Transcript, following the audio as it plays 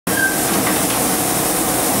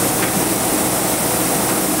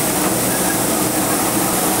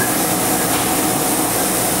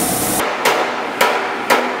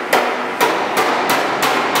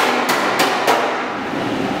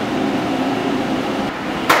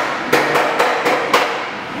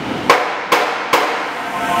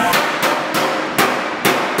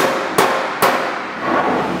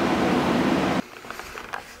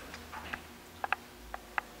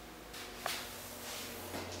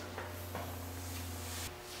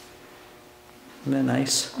Isn't that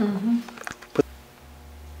nice? Mm-hmm.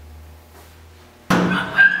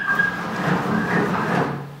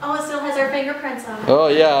 Oh, it still has our fingerprints on it. Oh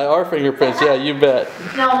yeah, our fingerprints. Yeah, you bet.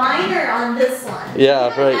 No, mine are on this one.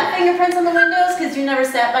 Yeah, you right. have fingerprints on the windows because you never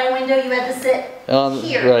sat by a window. You had to sit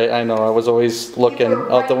here. Right, I know. I was always looking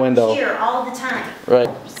out the window. Here all the time. Right.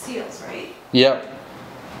 Seals, right? Yep.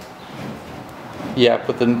 Yeah,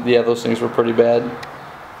 but then those things were pretty bad.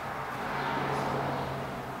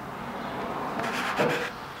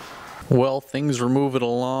 Well, things were moving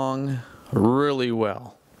along really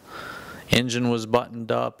well. Engine was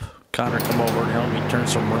buttoned up. Connor come over and helped me turn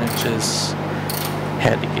some wrenches.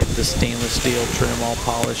 Had to get the stainless steel trim all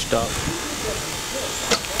polished up.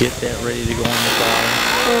 Get that ready to go in the car.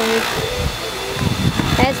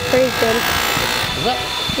 That's pretty good. Is that?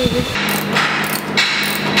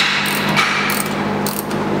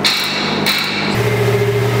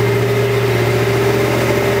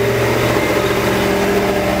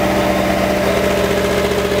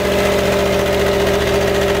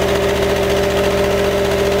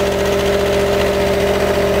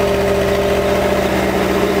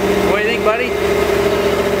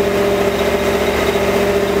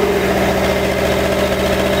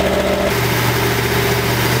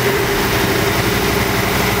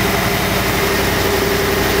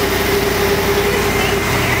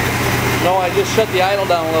 No, I just shut the idle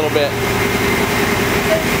down a little bit.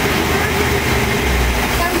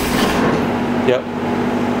 Yep.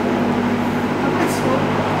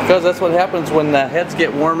 Because that's what happens when the heads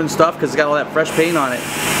get warm and stuff, because it's got all that fresh paint on it.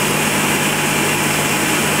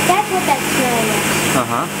 That's what that smell is.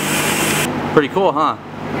 Uh-huh. Pretty cool, huh?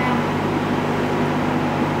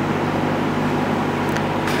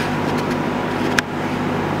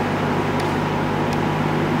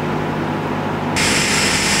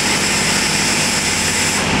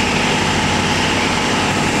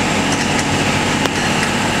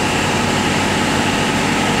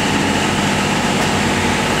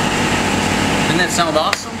 Doesn't that sound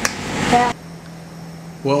awesome? Yeah.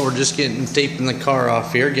 Well, we're just taping the car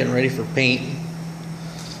off here, getting ready for paint.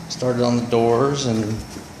 Started on the doors and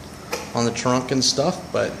on the trunk and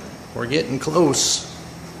stuff, but we're getting close.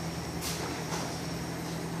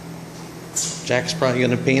 Jack's probably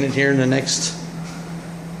going to paint it here in the next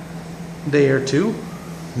day or two,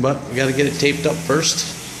 but we got to get it taped up first.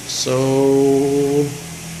 So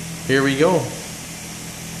here we go.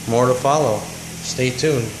 More to follow. Stay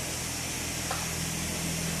tuned.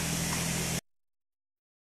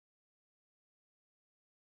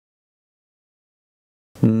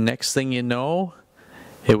 Next thing you know,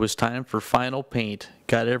 it was time for final paint.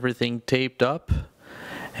 Got everything taped up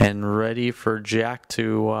and ready for Jack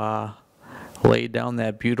to lay down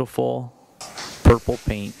that beautiful purple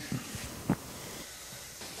paint.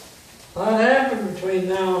 What happened between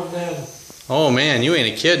now and then? Oh man, you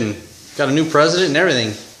ain't a kidding. Got a new president and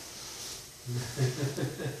everything.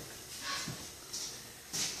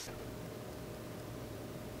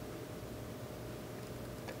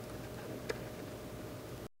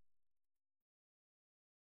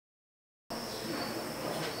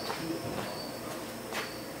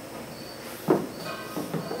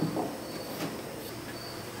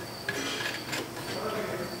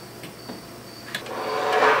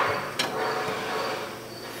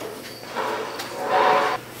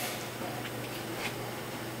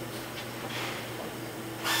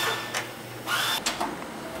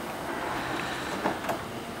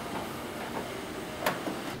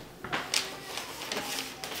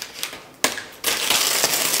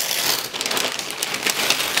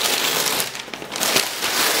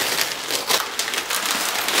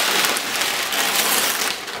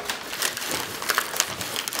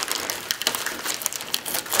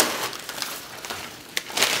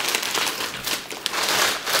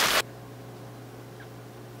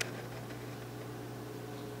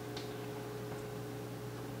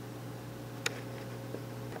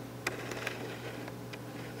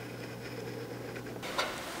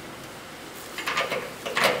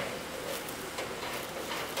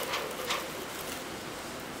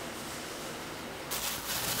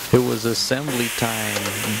 It was assembly time.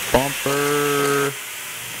 Bumper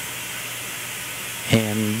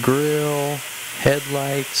and grill,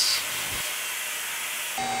 headlights.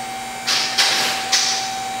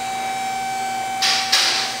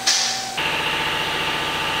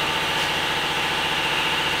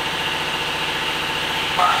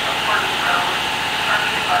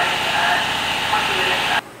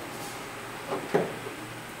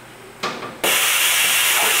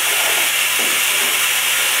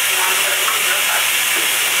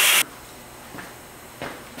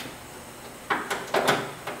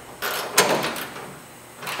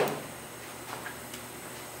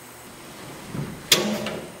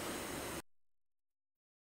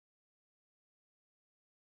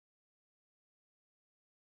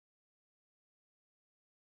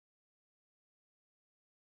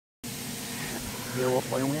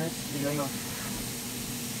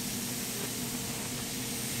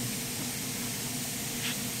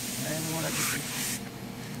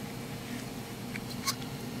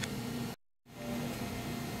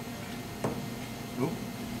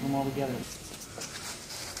 Them all together.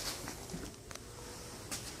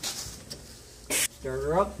 Start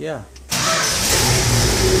her up. Yeah.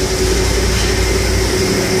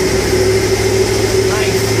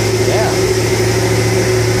 Yeah.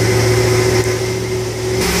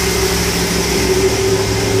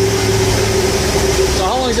 So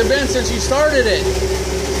how long has it been since you started it?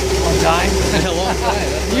 Long time. A long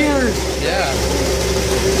time. Years. Yeah.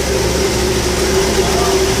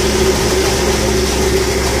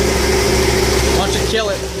 Why don't you kill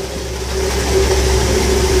it?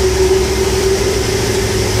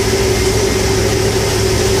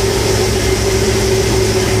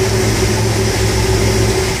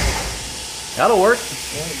 That'll work.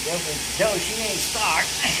 Tell she ain't start.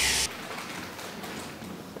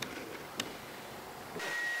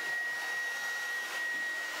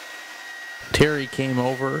 Terry came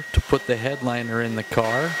over to put the headliner in the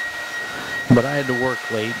car, but I had to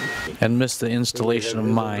work late and missed the installation of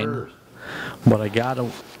mine. But I got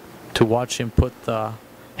to watch him put the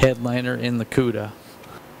headliner in the CUDA.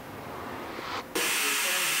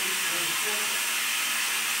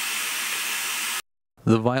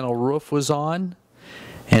 The vinyl roof was on,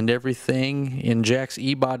 and everything in Jack's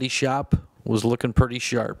e-body shop was looking pretty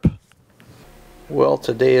sharp. Well,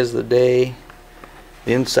 today is the day.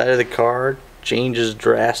 The inside of the car changes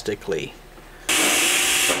drastically.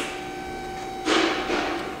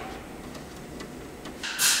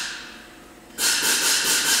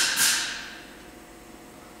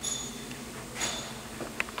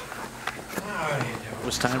 It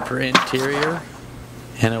was time for interior,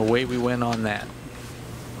 and away we went on that.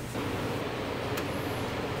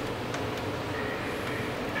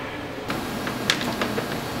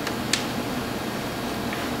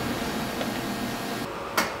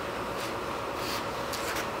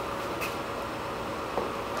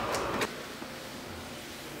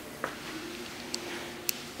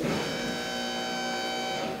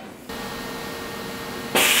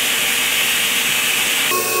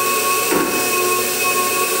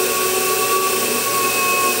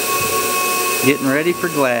 Getting ready for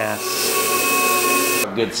glass.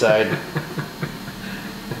 Good side.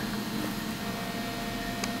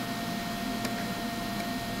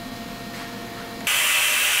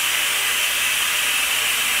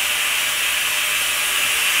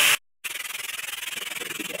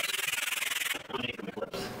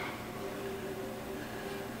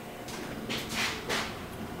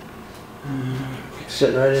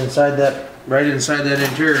 Sitting right inside that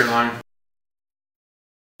interior line.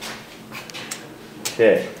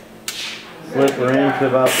 Okay. Flip her in to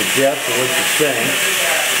about the depth of what you're saying.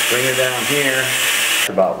 Bring her down here. It's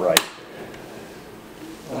about right.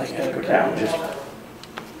 I gotta go down just.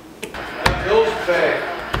 Bill's bag.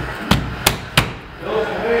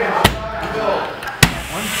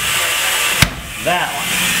 That one.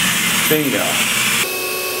 Bingo.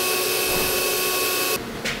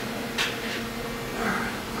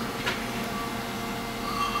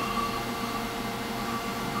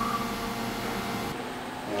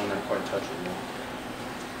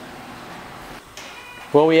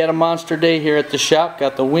 Well, we had a monster day here at the shop.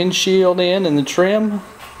 Got the windshield in and the trim.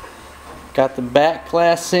 Got the back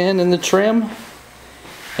glass in and the trim.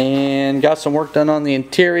 And got some work done on the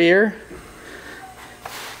interior.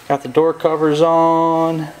 Got the door covers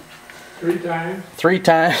on. 3 times. 3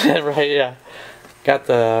 times, right, yeah. Got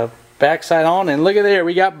the backside on, and look at there,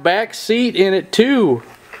 we got back seat in it too.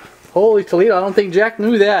 Holy Toledo, I don't think Jack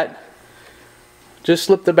knew that. Just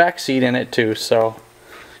slipped the back seat in it too, so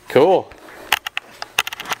cool.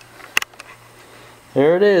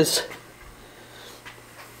 There it is.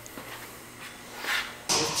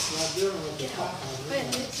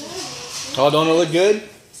 Oh, don't it look good?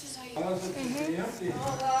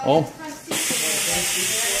 Oh.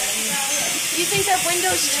 These things have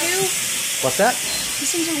windows too? What's that?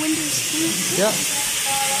 These things are windows too? Yeah.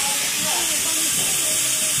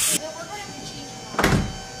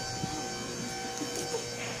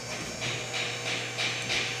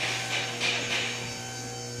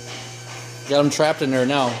 Got them trapped in there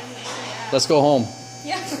now. Let's go home.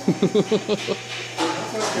 Yeah.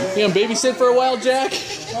 You gonna babysit for a while, Jack?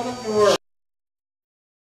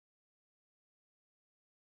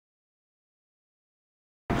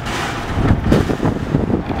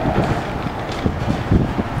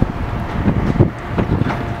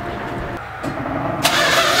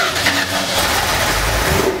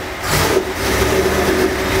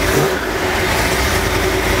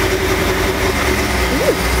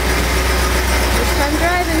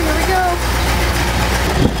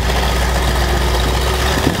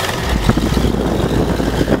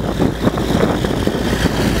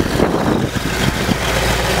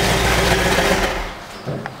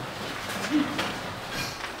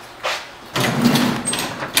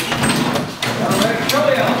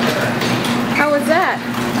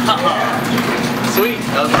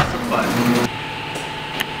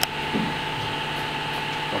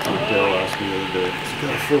 the other day. It's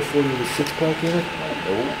got a 440 with a 6-pack in it.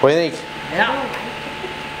 What do you think?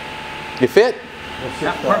 Yeah. You fit?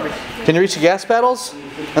 Yeah, perfect. Can you reach the gas pedals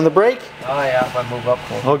and the brake? Oh yeah, if I move up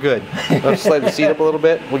close. Oh, good. Let's slide the seat up a little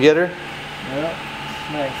bit. We'll get her. Yeah,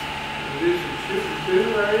 nice.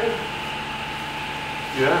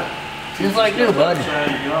 Yeah. Just like new, bud.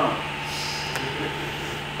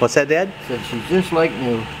 What's that, Dad? Said she's just like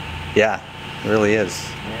new. Yeah, it really is.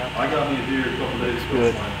 Yeah. I got me a deer a couple days ago.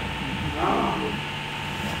 Good. That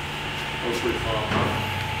was pretty fun.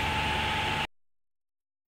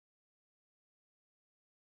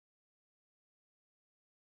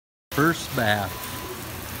 First bath.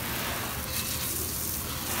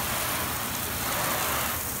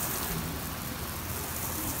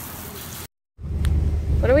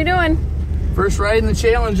 What are we doing? First ride in the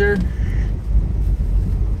Challenger.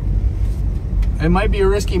 It might be a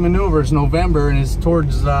risky maneuver. It's November and it's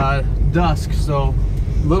towards dusk, so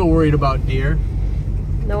a little worried about deer.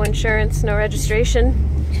 No insurance, no registration.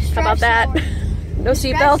 How about that? No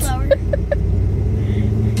seatbelt.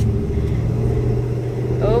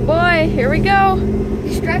 Oh boy, here we go.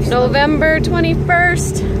 November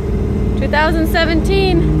 21st,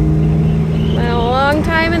 2017. Been a long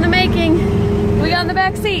time in the making. We got in the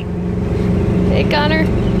back seat. Hey, Connor.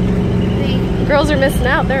 The girls are missing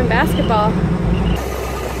out. They're in basketball.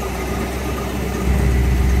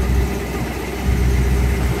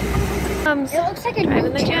 It looks like a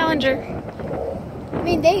Driving new the Challenger. I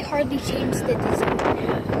mean, they hardly changed the design.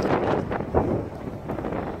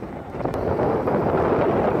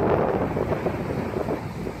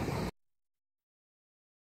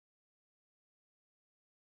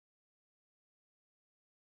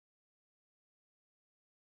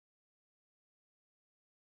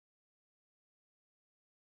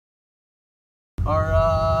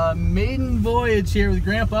 Our maiden voyage here with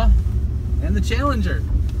Grandpa and the Challenger.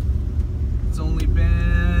 It's only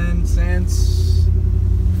been since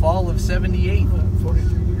fall of '78.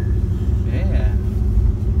 43 years. Yeah.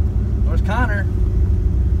 There's Connor.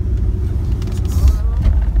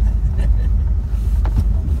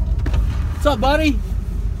 What's up, buddy?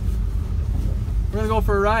 We're gonna go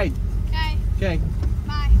for a ride. Okay, Okay.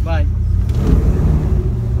 bye. Bye.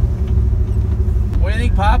 What do you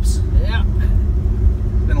think, Pops? Yeah.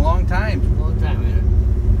 It's been a long time. Long time, man.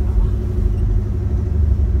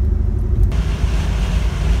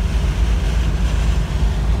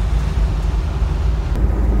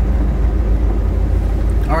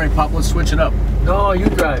 All right, Pop, let's switch it up. No, you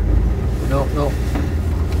drive. No, no.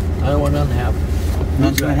 I don't want nothing to happen.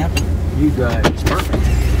 Nothing's gonna happen. You drive. It's perfect.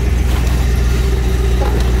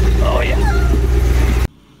 Oh, yeah.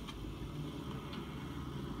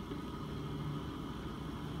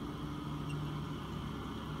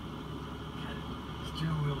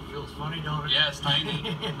 Steering wheel feels funny, don't it? Yeah, it's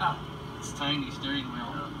tiny. Yeah. It's tiny steering wheel.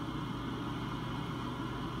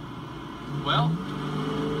 Well,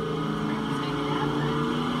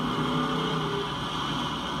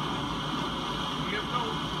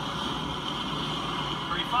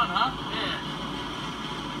 pretty fun, huh? Yeah.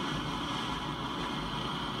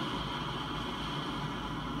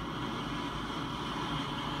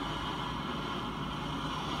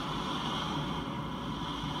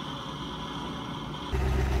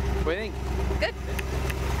 What do you think? Good.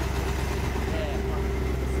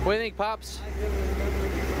 What do you think, Pops?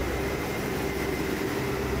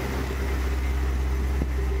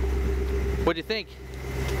 What do you think?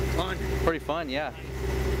 Fun. Pretty fun, yeah.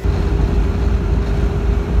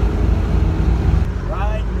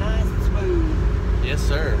 Ride nice and smooth. Yes,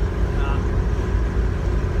 sir.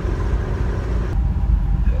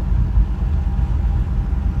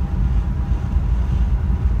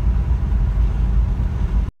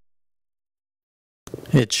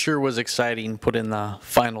 It sure was exciting putting the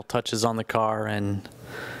final touches on the car and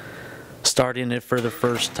starting it for the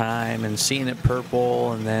first time and seeing it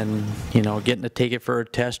purple and then, you know, getting to take it for a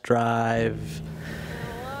test drive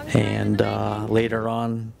and later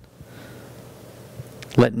on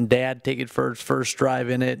letting Dad take it for his first drive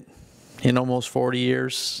in it in almost 40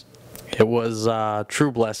 years. It was a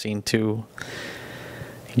true blessing to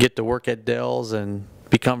get to work at Dell's and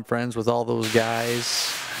become friends with all those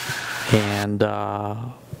guys. And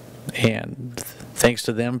thanks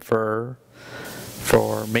to them for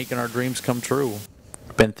making our dreams come true.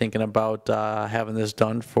 Been thinking about having this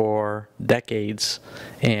done for decades,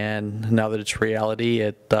 and now that it's reality,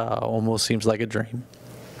 it almost seems like a dream.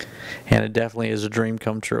 And it definitely is a dream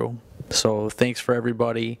come true. So thanks for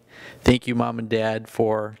everybody. Thank you, Mom and Dad,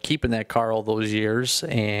 for keeping that car all those years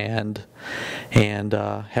and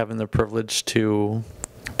having the privilege to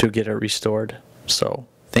get it restored. So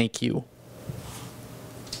thank you.